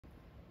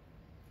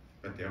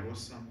But there was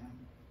someone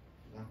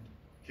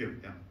here,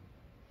 yeah.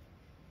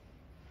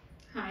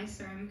 Hi,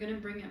 so I'm going to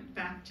bring it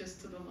back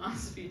just to the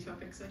last few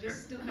topics. I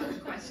just still have a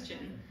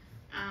question.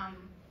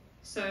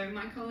 So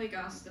my colleague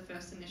asked the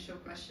first initial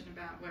question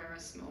about we're a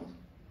small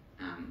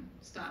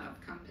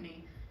startup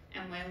company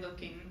and we're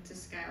looking to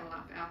scale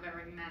up our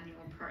very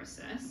manual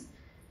process.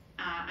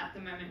 At the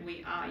moment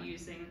we are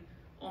using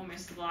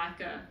almost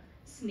like a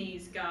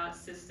sneeze guard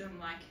system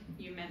like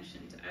you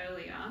mentioned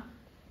earlier.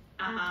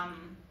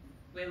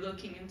 We're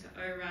looking into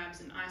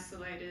RABS and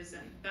isolators,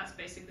 and that's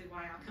basically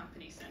why our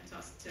company sent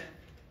us to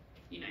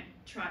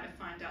try to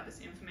find out this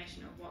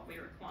information of what we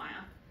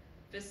require.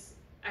 This,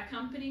 a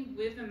company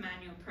with a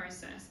manual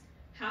process,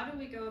 how do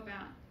we go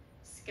about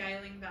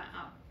scaling that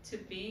up to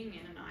being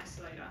in an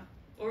isolator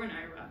or an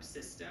RAB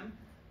system?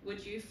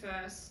 Would you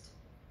first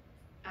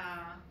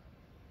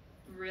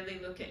really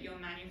look at your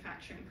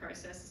manufacturing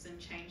processes and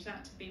change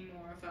that to be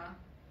more of a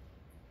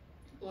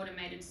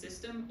automated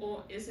system,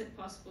 or is it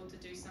possible to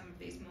do some of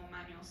these more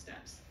manual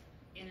steps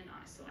in an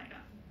isolator?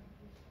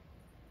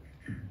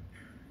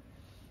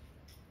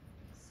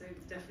 So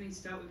definitely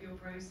start with your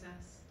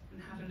process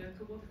and have a look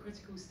at what the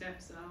critical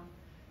steps are.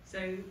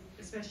 So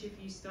especially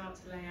if you start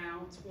to lay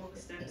out what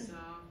the steps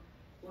are,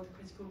 what the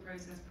critical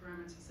process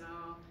parameters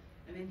are,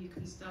 and then you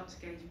can start to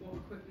gauge what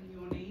equipment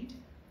you'll need,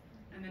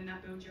 and then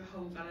that builds your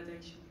whole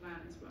validation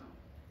plan as well.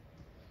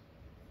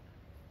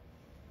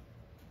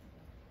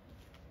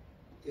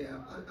 Yeah,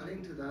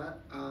 adding to that,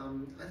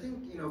 I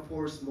think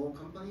for small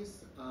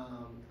companies,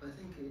 I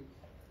think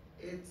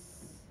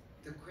it's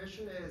the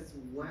question is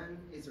when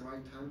is the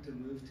right time to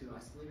move to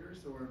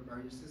isolators or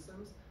barrier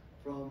systems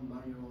from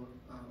manual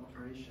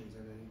operations,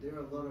 and then there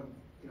are a lot of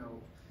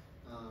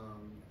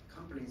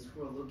companies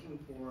who are looking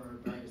for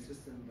a barrier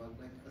system, but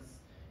like as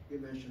you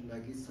mentioned,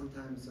 like it's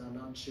sometimes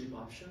not cheap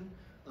option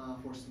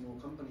for small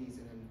companies,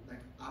 and then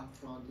like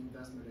upfront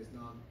investment is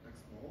not like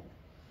small.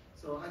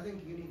 So I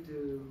think you need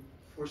to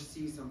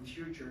foresee some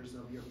futures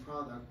of your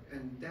product,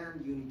 and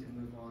then you need to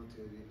move on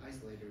to the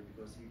isolator,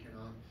 because you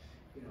cannot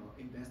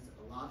invest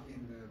a lot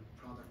in the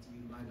product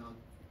it might not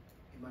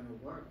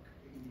work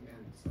in the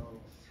end. So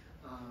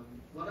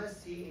what I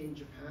see in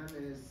Japan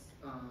is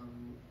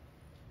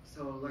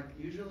so like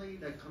usually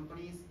like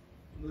companies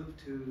move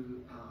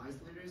to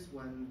isolators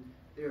when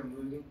they are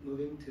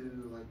moving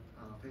to like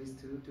phase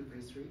 2 to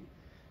phase 3.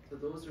 So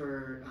those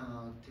are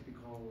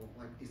typical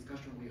like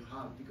discussion we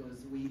have,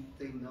 because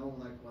they know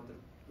like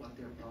what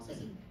their process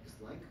is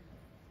like.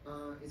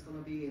 It's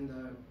gonna be in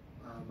the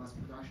mass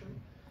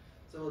production.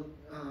 So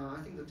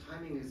I think the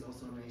timing is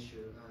also an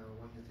issue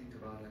when you think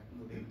about like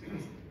moving to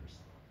isolators.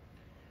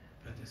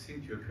 But I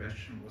think your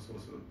question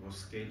was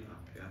scale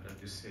up, yeah? That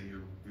you say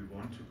we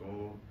want to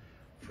go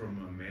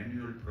from a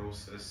manual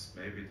process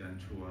maybe then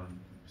to a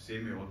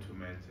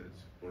semi-automated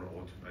or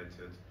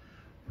automated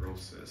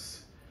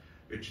process,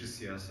 which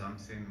is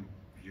something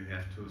you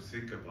have to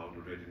think about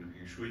already,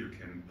 making sure you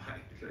can buy,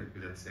 like,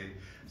 let's say,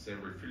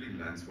 several filling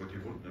lines, what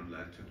you would not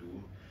like to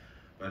do.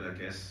 But I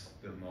guess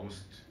the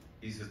most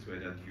easiest way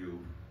that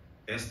you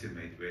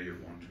estimate where you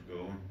want to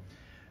go,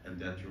 and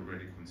that you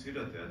already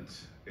consider that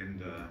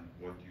in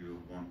what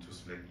you want to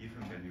select,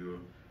 even when you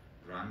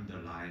run the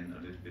line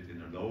a little bit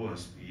in a lower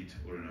speed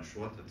or in a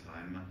shorter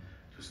time,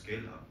 to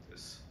scale up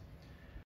this.